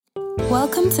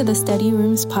Welcome to the Study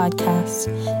Rooms podcast,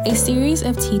 a series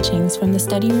of teachings from the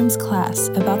Study Rooms class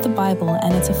about the Bible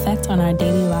and its effect on our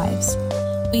daily lives.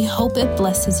 We hope it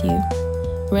blesses you.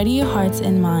 Ready your hearts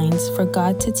and minds for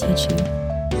God to teach you.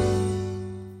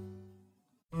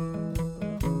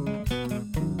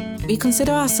 We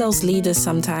consider ourselves leaders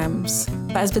sometimes,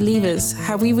 but as believers,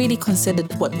 have we really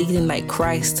considered what leading like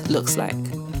Christ looks like?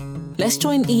 Let's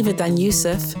join Eva Dan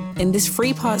Yusuf in this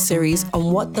 3-part series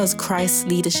on what does Christ's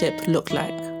leadership look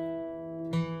like.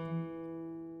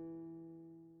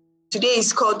 Today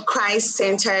is called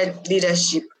Christ-centered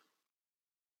leadership.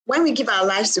 When we give our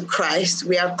lives to Christ,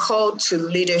 we are called to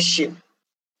leadership,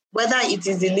 whether it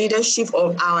is the leadership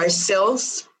of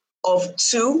ourselves, of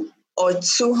 2 or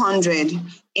 200,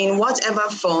 in whatever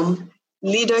form.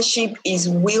 Leadership is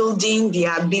wielding the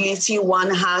ability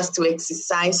one has to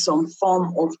exercise some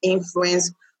form of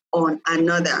influence on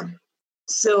another.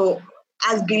 So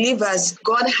as believers,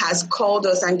 God has called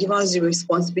us and given us the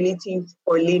responsibility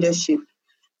for leadership.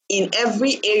 In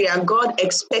every area, God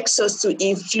expects us to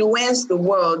influence the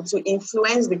world, to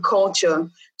influence the culture,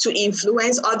 to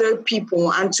influence other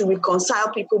people, and to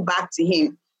reconcile people back to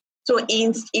Him. So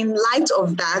in light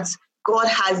of that, God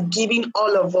has given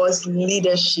all of us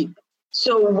leadership.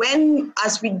 So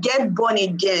as we get born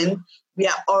again, we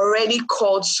are already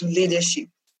called to leadership.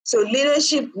 So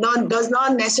leadership does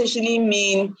not necessarily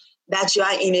mean that you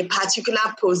are in a particular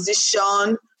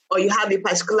position or you have a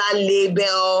particular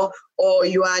label or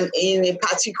you are in a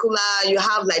particular, you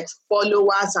have like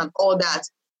followers and all that.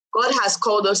 God has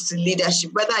called us to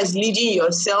leadership, whether it's leading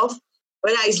yourself,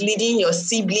 whether it's leading your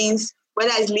siblings,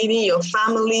 whether it's leading your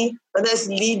family, whether it's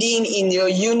leading in your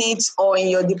unit or in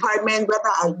your department,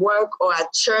 whether at work or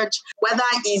at church, whether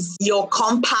it's your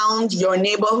compound, your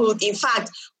neighborhood. In fact,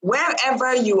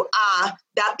 wherever you are,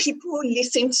 that people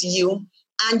listen to you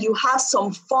and you have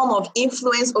some form of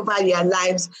influence over their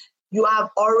lives, you have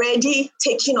already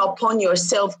taken upon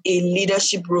yourself a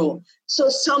leadership role. So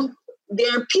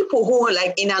there are people who are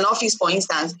like in an office, for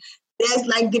instance, there's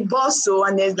like the boss,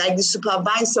 and there's like the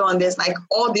supervisor, and there's like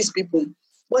all these people.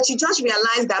 But you just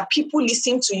realize that people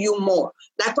listen to you more.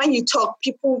 Like when you talk,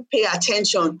 people pay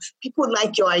attention. People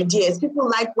like your ideas. People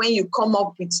like when you come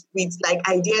up with like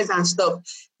ideas and stuff.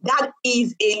 That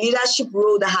is a leadership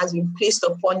role that has been placed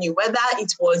upon you, whether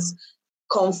it was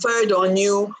conferred on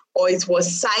you, or it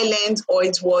was silent, or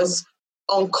it was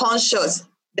unconscious.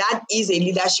 That is a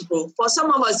leadership role. For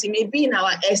some of us, it may be in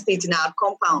our estate, in our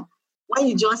compound. When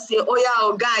you just say,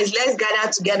 guys, let's gather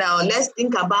together, or let's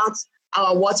think about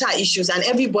our water issues, and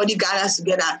everybody gathers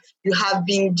together, you have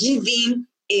been given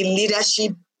a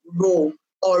leadership role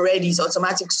already. It's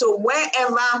automatic. So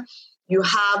wherever you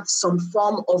have some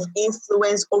form of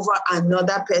influence over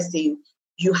another person,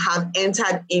 you have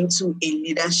entered into a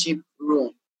leadership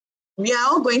role. We are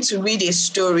all going to read a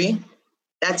story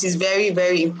that is very,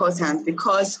 very important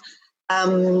because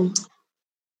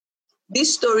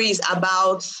this story is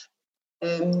about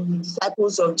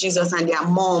disciples of Jesus and their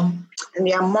mom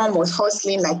was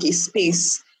hustling like a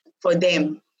space for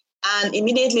them. And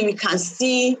immediately we can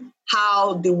see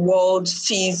how the world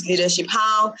sees leadership,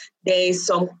 how there is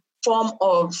some form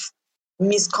of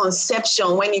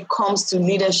misconception when it comes to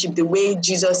leadership, the way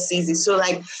Jesus sees it. So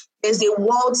like there's a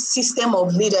world system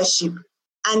of leadership.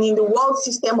 And in the world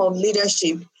system of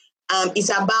leadership, it's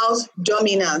about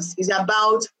dominance, it's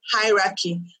about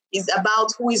hierarchy, it's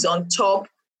about who is on top,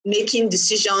 making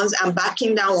decisions and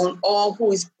backing down on all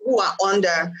who are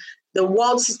under. The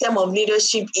world system of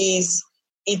leadership is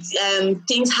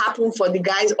things happen for the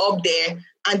guys up there,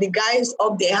 and the guys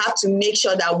up there have to make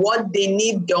sure that what they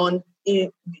need done,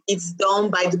 it's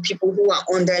done by the people who are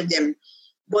under them.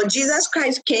 But Jesus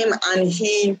Christ came and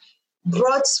He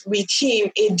brought with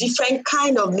Him a different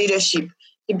kind of leadership.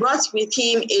 He brought with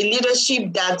Him a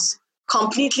leadership that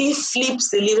completely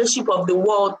flips the leadership of the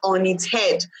world on its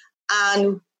head.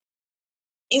 And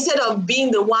instead of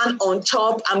being the one on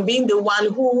top and being the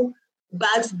one who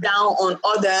backs down on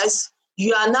others,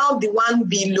 you are now the one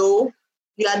below.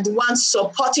 You are the one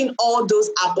supporting all those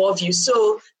above you.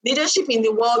 So leadership in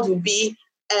the world will be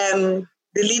the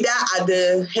leader at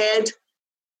the head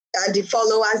and the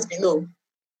followers below.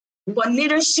 But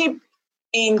leadership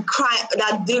in Christ,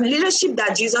 that the leadership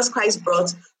that Jesus Christ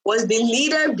brought was the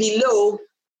leader below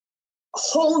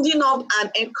holding up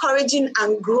and encouraging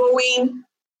and growing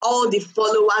all the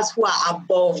followers who are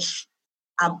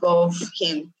above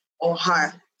him or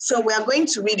her. So we are going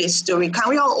to read a story. Can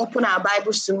we all open our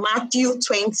Bibles to Matthew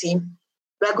 20?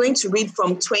 We are going to read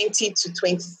from 20 to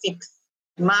 26.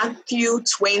 Matthew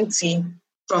 20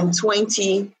 from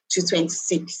 20 to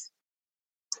 26.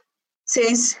 It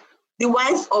says, the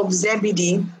wife of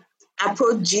Zebedee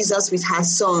approached Jesus with her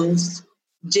sons,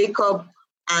 Jacob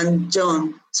and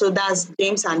John. So that's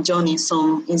James and John in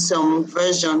some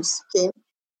versions. Okay.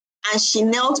 And she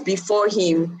knelt before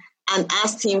him and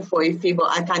asked him for a favor.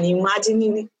 I can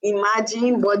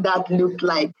imagine what that looked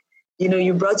like.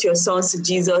 You brought your sons to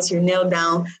Jesus, you knelt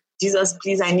down. Jesus,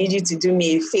 please, I need you to do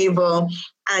me a favor.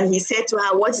 And he said to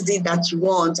her, what is it that you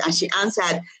want? And she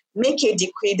answered, make a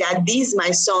decree that these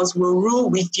my sons will rule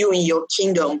with you in your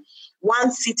kingdom,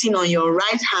 one sitting on your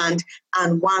right hand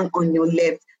and one on your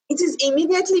left. It is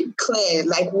immediately clear,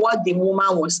 like what the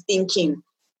woman was thinking.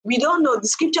 We don't know. The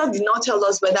scripture did not tell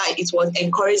us whether it was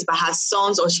encouraged by her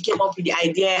sons or she came up with the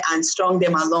idea and strung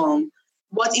them along.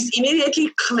 But it's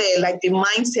immediately clear, like the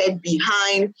mindset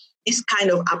behind this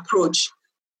kind of approach.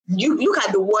 You look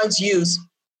at the words used.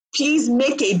 Please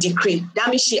make a decree. That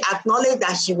means she acknowledged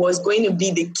that she was going to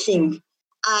be the king,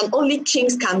 and only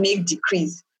kings can make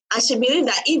decrees. And she believed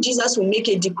that if Jesus will make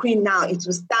a decree now, it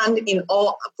will stand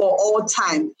for all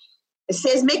time. It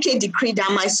says, make a decree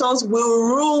that my sons will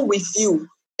rule with you.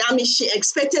 That means she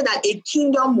expected that a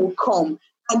kingdom will come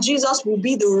and Jesus will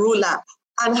be the ruler.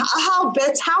 And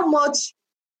how much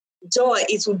joy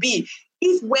it will be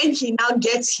if when he now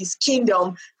gets his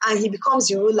kingdom and he becomes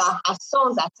the ruler, her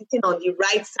sons are sitting on the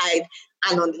right side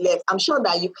and on the left. I'm sure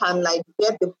that you can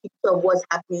get the picture of what's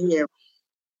happening here.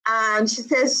 And she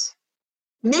says,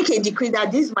 make a decree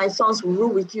that these my sons will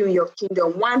rule with you in your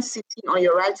kingdom, one sitting on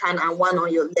your right hand and one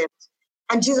on your left.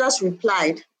 And Jesus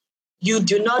replied, you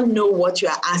do not know what you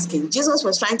are asking. Jesus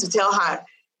was trying to tell her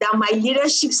that my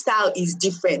leadership style is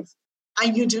different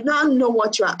and you do not know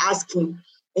what you are asking.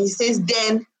 And he says,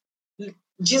 then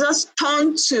Jesus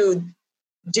turned to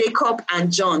Jacob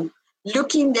and John,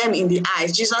 looking them in the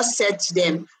eyes. Jesus said to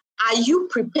them, are you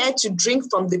prepared to drink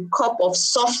from the cup of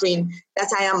suffering that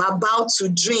I am about to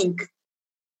drink?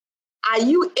 Are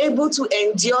you able to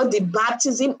endure the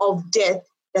baptism of death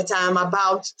that I am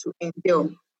about to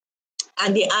endure?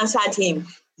 And they answered him,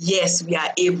 yes, we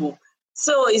are able.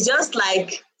 So it's just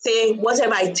like, say,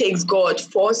 whatever it takes, God,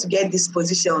 for us to get this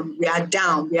position, we are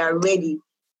down, we are ready,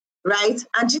 right?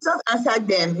 And Jesus answered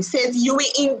them, he said, you will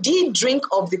indeed drink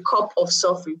of the cup of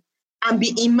suffering and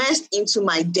be immersed into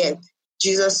my death,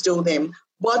 Jesus told them.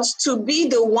 But to be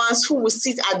the ones who will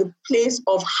sit at the place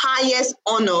of highest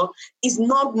honor is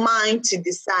not mine to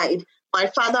decide.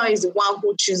 My Father is the one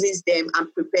who chooses them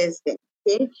and prepares them.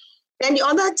 Okay? Then the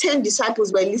other 10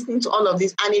 disciples were listening to all of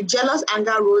this, and a jealous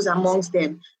anger rose amongst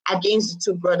them against the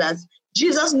two brothers.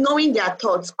 Jesus, knowing their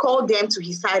thoughts, called them to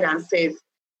his side and said,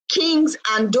 kings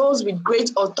and those with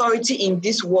great authority in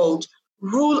this world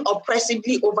rule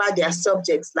oppressively over their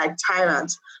subjects like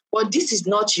tyrants, but this is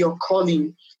not your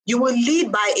calling. You will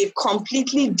lead by a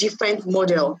completely different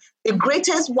model. The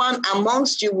greatest one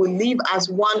amongst you will live as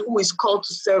one who is called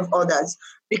to serve others,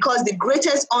 because the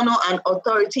greatest honor and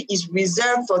authority is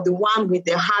reserved for the one with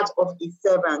the heart of a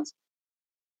servant.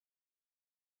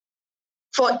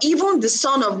 For even the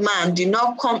Son of Man did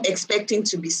not come expecting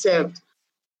to be served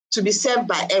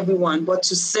by everyone, but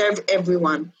to serve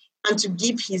everyone and to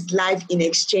give his life in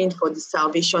exchange for the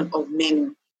salvation of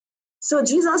many. So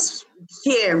Jesus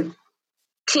here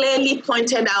clearly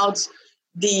pointed out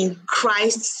the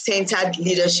Christ-centered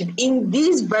leadership in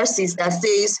these verses that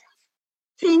says,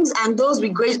 kings and those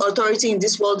with great authority in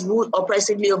this world rule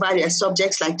oppressively over their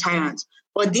subjects like tyrants,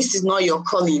 but this is not your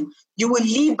calling. You will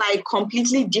live by a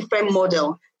completely different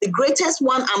model. The greatest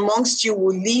one amongst you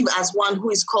will live as one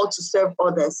who is called to serve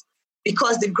others,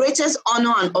 because the greatest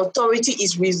honor and authority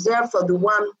is reserved for the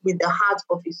one with the heart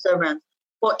of a servant.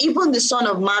 For even the Son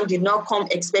of Man did not come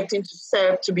expecting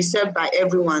to be served by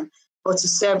everyone, but to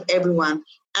serve everyone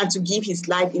and to give his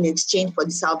life in exchange for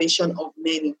the salvation of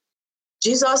many.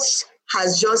 Jesus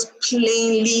has just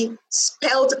plainly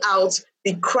spelled out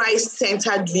the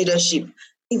Christ-centered leadership.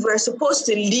 If we're supposed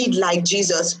to lead like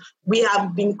Jesus, we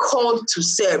have been called to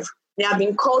serve. We have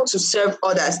been called to serve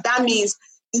others. That means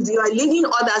if you are leading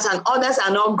others and others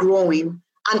are not growing,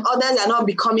 and others are not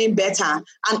becoming better,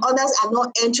 and others are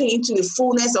not entering into the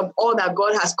fullness of all that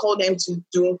God has called them to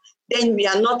do, then we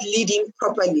are not leading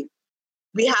properly.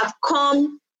 We have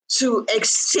come to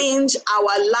exchange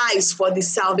our lives for the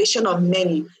salvation of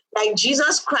many. Like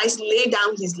Jesus Christ laid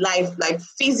down his life, like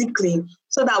physically,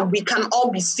 so that we can all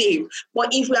be saved. But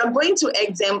if we are going to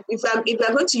if we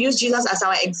are going to use Jesus as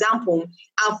our example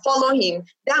and follow him,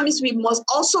 that means we must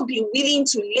also be willing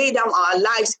to lay down our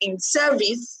lives in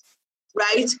service,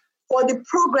 right, for the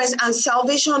progress and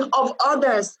salvation of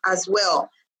others as well.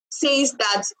 Says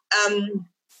that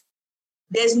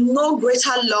there's no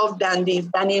greater love than this,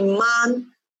 than a man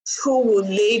who will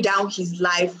lay down his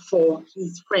life for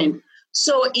his friend.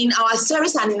 So in our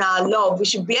service and in our love, we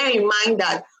should bear in mind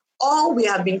that all we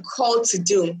have been called to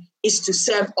do is to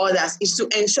serve others, is to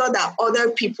ensure that other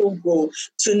people grow,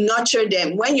 to nurture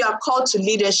them. When you are called to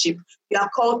leadership, you are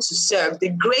called to serve. The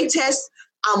greatest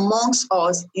amongst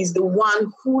us is the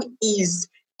one who is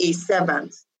a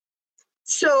servant.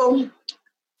 So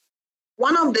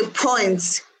one of the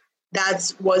points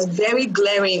that was very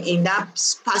glaring in that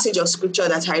passage of scripture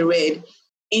that I read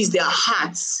is their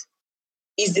hearts,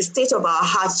 is the state of our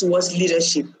hearts towards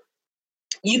leadership.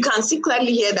 You can see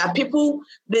clearly here that people,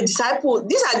 the disciples,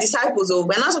 these are disciples,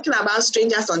 we're not talking about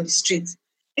strangers on the street.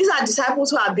 These are disciples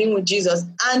who have been with Jesus,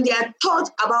 and their thought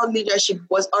about leadership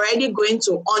was already going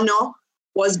to honor,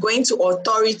 was going to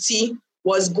authority,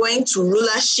 was going to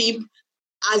rulership,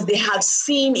 as they had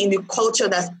seen in the culture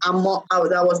that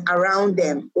was around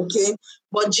them, okay?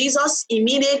 But Jesus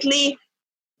immediately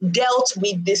dealt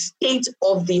with the state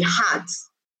of the heart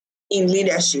in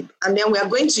leadership. And then we are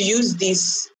going to use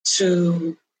this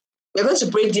we're going to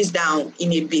break this down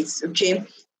in a bit, okay?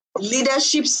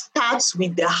 Leadership starts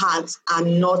with the heart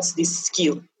and not the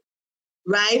skill,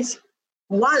 right?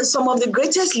 Some of the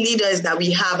greatest leaders that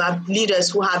we have are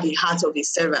leaders who have the heart of a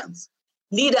servant,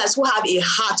 leaders who have a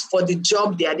heart for the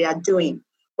job that they are doing.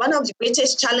 One of the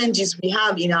greatest challenges we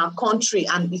have in our country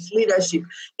and its leadership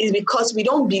is because we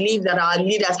don't believe that our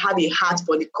leaders have a heart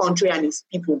for the country and its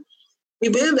people. We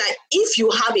believe that if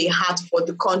you have a heart for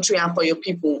the country and for your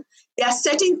people, there are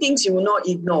certain things you will not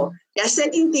ignore. There are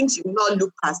certain things you will not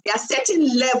look past. There are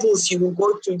certain levels you will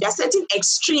go through. There are certain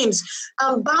extremes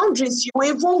and boundaries you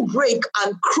will even break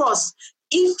and cross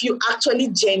if you actually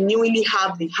genuinely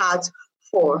have the heart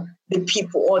for the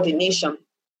people or the nation.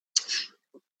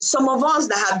 Some of us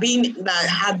that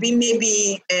have been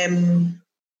maybe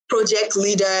project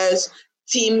leaders,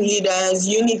 team leaders,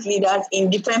 unit leaders in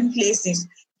different places,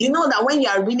 you know that when you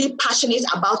are really passionate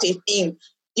about a thing,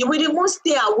 you will even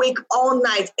stay awake all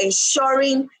night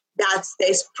ensuring that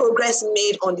there's progress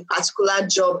made on the particular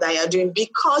job that you're doing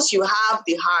because you have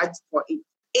the heart for it.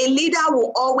 A leader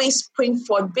will always spring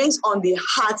forth based on the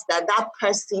heart that that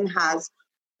person has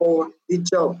for the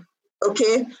job.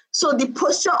 Okay? So the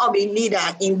posture of a leader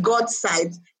in God's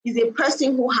sight is a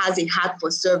person who has a heart for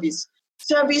service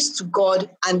to God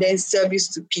and then service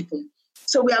to people.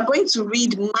 So we are going to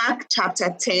read Mark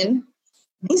chapter 10.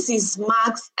 This is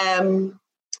Mark's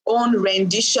own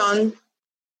rendition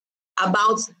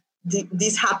about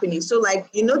this happening. So like,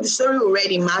 you know, the story we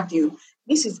read in Matthew,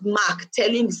 this is Mark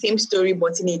telling the same story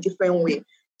but in a different way.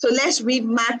 So let's read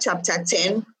Mark chapter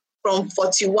 10 from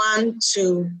 41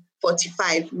 to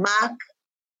 45. Mark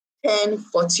 10,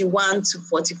 41 to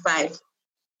 45.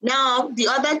 Now, the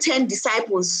other 10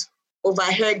 disciples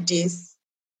overheard this,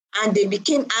 and they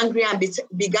became angry and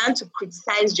began to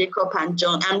criticize Jacob and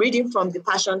John. I'm reading from the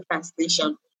Passion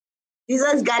Translation.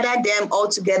 Jesus gathered them all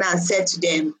together and said to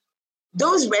them,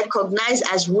 those recognized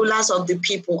as rulers of the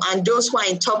people and those who are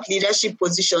in top leadership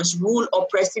positions rule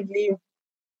oppressively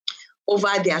over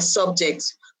their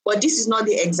subjects. But this is not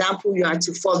the example you are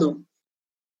to follow.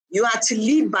 You are to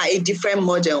live by a different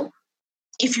model.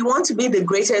 If you want to be the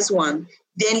greatest one,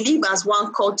 then live as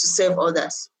one called to serve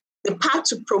others. The path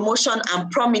to promotion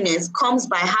and prominence comes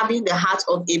by having the heart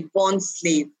of a bond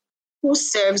slave who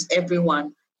serves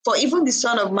everyone. For even the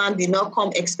Son of Man did not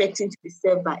come expecting to be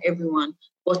served by everyone,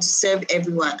 but to serve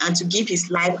everyone and to give his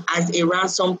life as a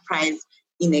ransom price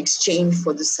in exchange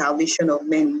for the salvation of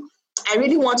many. I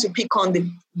really want to pick on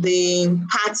the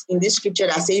part in this scripture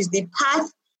that says the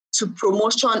path to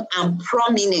promotion and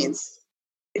prominence.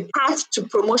 The path to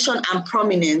promotion and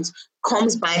prominence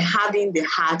comes by having the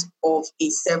heart of a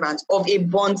servant, of a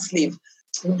bond slave.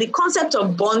 The concept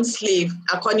of bond slave,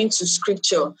 according to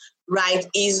scripture, right,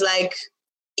 is like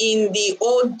in the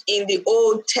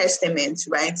Old Testament,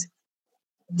 right?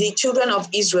 The children of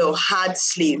Israel had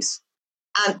slaves.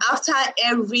 And after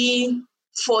every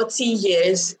 40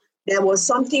 years, there was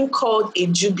something called a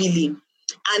jubilee.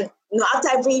 And after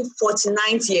every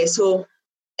 49th year, so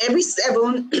every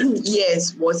 7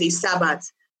 years was a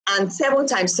Sabbath, and 7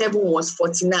 times 7 was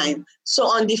 49. So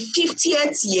on the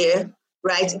 50th year,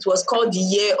 right, it was called the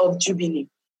year of Jubilee.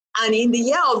 And in the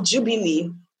year of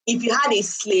Jubilee, if you had a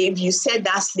slave, you set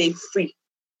that slave free.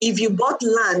 If you bought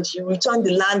land, you return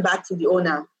the land back to the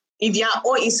owner.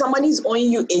 If somebody's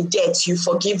owing you a debt, you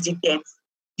forgive the debt.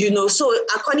 So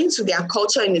according to their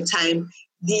culture in the time,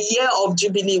 the year of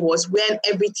Jubilee was when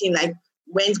everything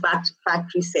went back to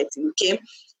factory setting, okay?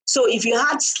 So if you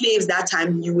had slaves that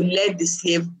time, you would let the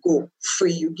slave go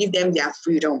free. You give them their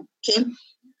freedom, okay?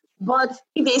 But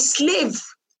if a slave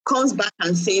comes back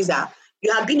and says that,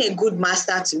 you have been a good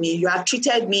master to me, you have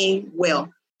treated me well,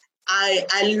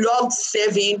 I loved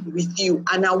serving with you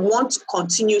and I want to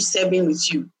continue serving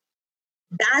with you.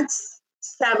 That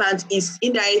servant is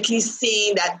indirectly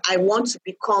saying that I want to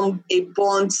become a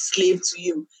bond slave to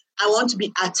you. I want to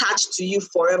be attached to you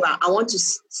forever. I want to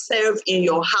serve in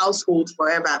your household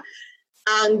forever.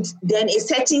 And then a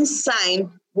certain sign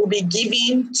will be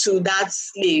given to that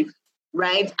slave,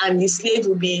 right? And the slave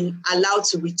will be allowed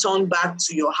to return back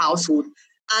to your household.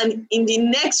 And in the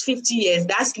next 50 years,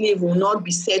 that slave will not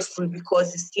be set free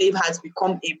because the slave has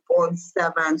become a bond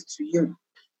servant to you.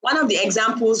 One of the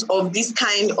examples of this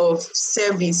kind of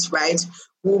service, right,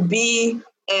 will be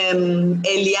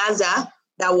Eliezer,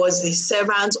 that was the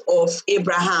servant of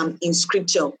Abraham in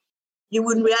scripture. You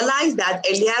would realize that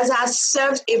Eliezer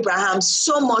served Abraham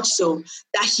so much so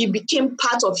that he became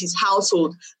part of his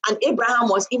household. And Abraham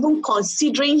was even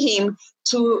considering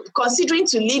to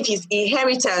leave his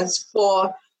inheritance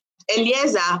for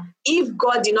Eliezer if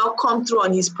God did not come through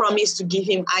on his promise to give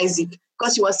him Isaac.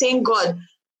 Because he was saying, God,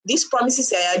 these promises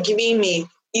that you are giving me,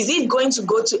 is it going to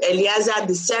go to Eliezer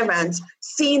the servant,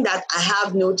 seeing that I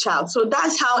have no child? So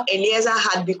that's how Eliezer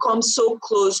had become so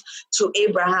close to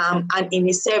Abraham and in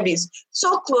his service.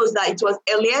 So close that it was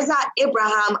Eliezer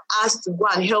Abraham asked to go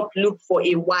and help look for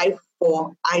a wife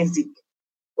for Isaac.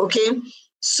 Okay?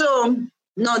 So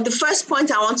now the first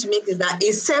point I want to make is that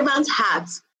a servant's heart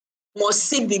must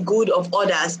seek the good of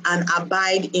others and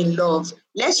abide in love.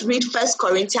 Let's read 1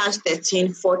 Corinthians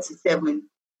 13:47.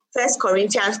 1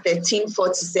 Corinthians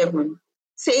 13:47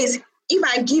 says, if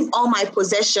I give all my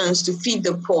possessions to feed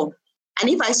the poor, and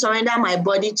if I surrender my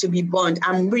body to be burned,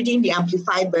 I'm reading the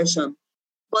Amplified Version,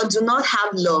 but do not have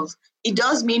love, it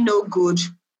does me no good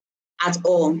at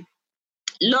all.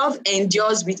 Love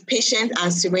endures with patience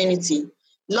and serenity.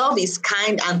 Love is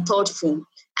kind and thoughtful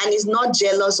and is not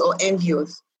jealous or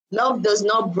envious. Love does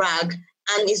not brag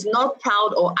and is not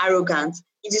proud or arrogant.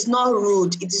 It is not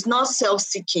rude. It is not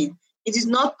self-seeking. It is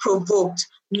not provoked,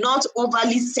 not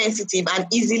overly sensitive and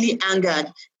easily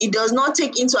angered. It does not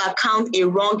take into account a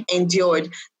wrong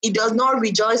endured. It does not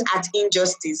rejoice at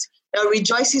injustice, but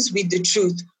rejoices with the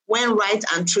truth when right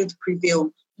and truth prevail.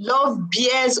 Love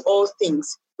bears all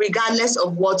things, regardless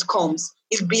of what comes.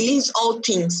 It believes all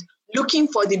things, looking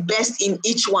for the best in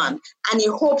each one, and it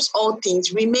hopes all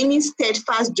things, remaining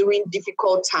steadfast during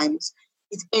difficult times.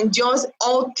 It endures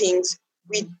all things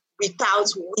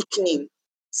without weakening.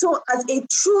 So as a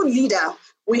true leader,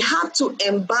 we have to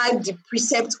imbibe the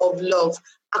precept of love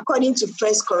according to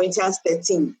 1 Corinthians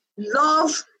 13.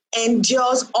 Love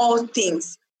endures all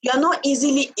things. You are not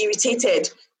easily irritated.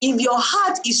 If your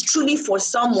heart is truly for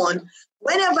someone,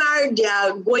 whenever they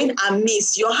are going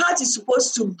amiss, your heart is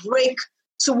supposed to break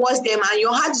towards them and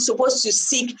your heart is supposed to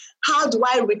seek, how do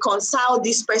I reconcile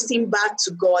this person back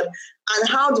to God? And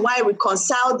how do I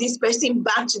reconcile this person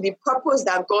back to the purpose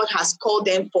that God has called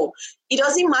them for? It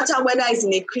doesn't matter whether it's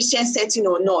in a Christian setting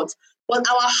or not, but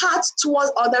our hearts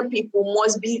towards other people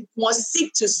must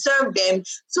seek to serve them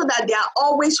so that they are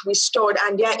always restored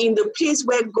and they are in the place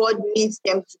where God needs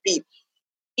them to be.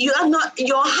 Your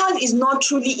heart is not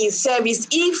truly in service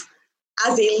if,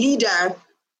 as a leader,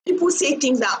 people say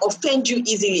things that offend you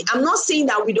easily. I'm not saying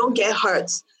that we don't get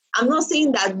hurt. I'm not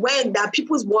saying that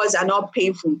people's words are not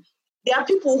painful. There are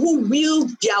people who wield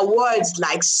their words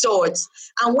like swords.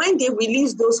 And when they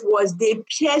release those words, they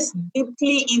pierce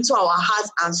deeply into our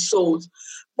hearts and souls.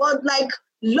 But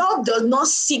love does not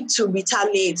seek to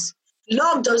retaliate.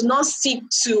 Love does not seek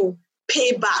to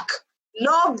pay back.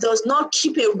 Love does not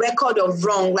keep a record of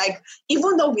wrong.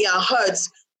 Even though we are hurt,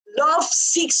 love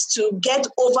seeks to get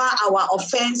over our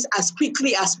offense as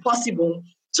quickly as possible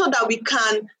so that we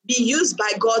can be used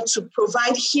by God to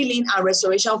provide healing and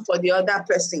restoration for the other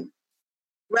person.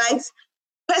 Right?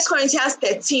 1 Corinthians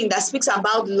 13 that speaks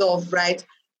about love, right,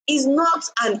 is not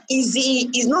a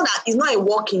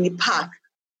walk in the park.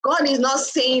 God is not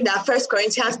saying that 1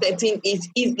 Corinthians 13 is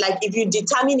like if you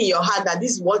determine in your heart that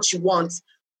this is what you want,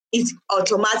 it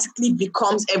automatically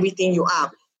becomes everything you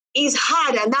are. It's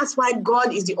hard, and that's why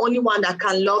God is the only one that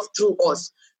can love through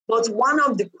us. But one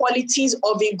of the qualities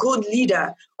of a good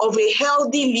leader, of a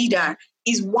healthy leader,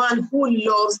 is one who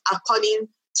loves according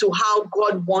to how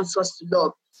God wants us to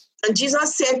love. And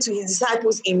Jesus said to his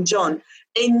disciples in John,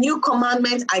 a new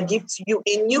commandment I give to you,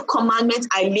 a new commandment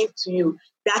I leave to you,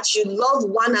 that you love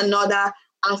one another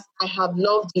as I have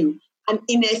loved you. And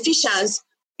in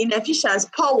Ephesians,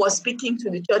 Paul was speaking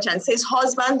to the church and says,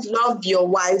 husbands, love your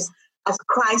wives as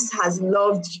Christ has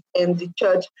loved the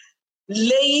church,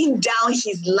 laying down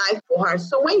his life for her.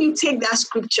 So when you take that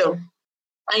scripture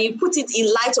and you put it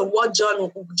in light of what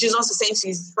Jesus was saying to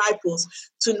his disciples,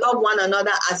 to love one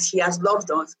another as he has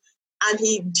loved us. And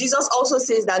Jesus also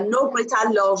says that no greater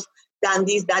love than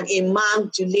this, than a man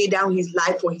to lay down his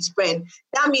life for his friend.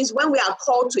 That means when we are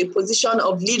called to a position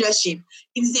of leadership,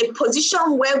 it is a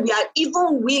position where we are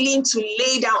even willing to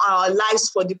lay down our lives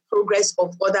for the progress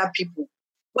of other people,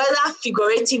 whether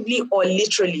figuratively or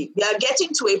literally. We are getting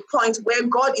to a point where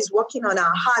God is working on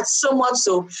our hearts so much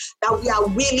so that we are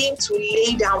willing to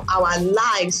lay down our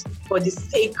lives for the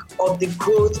sake of the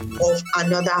growth of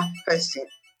another person.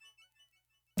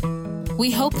 We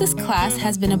hope this class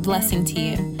has been a blessing to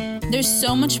you. There's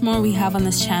so much more we have on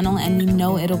this channel, and we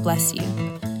know it'll bless you.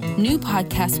 New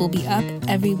podcasts will be up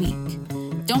every week.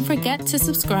 Don't forget to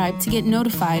subscribe to get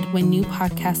notified when new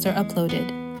podcasts are uploaded.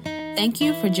 Thank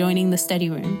you for joining the study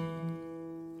room.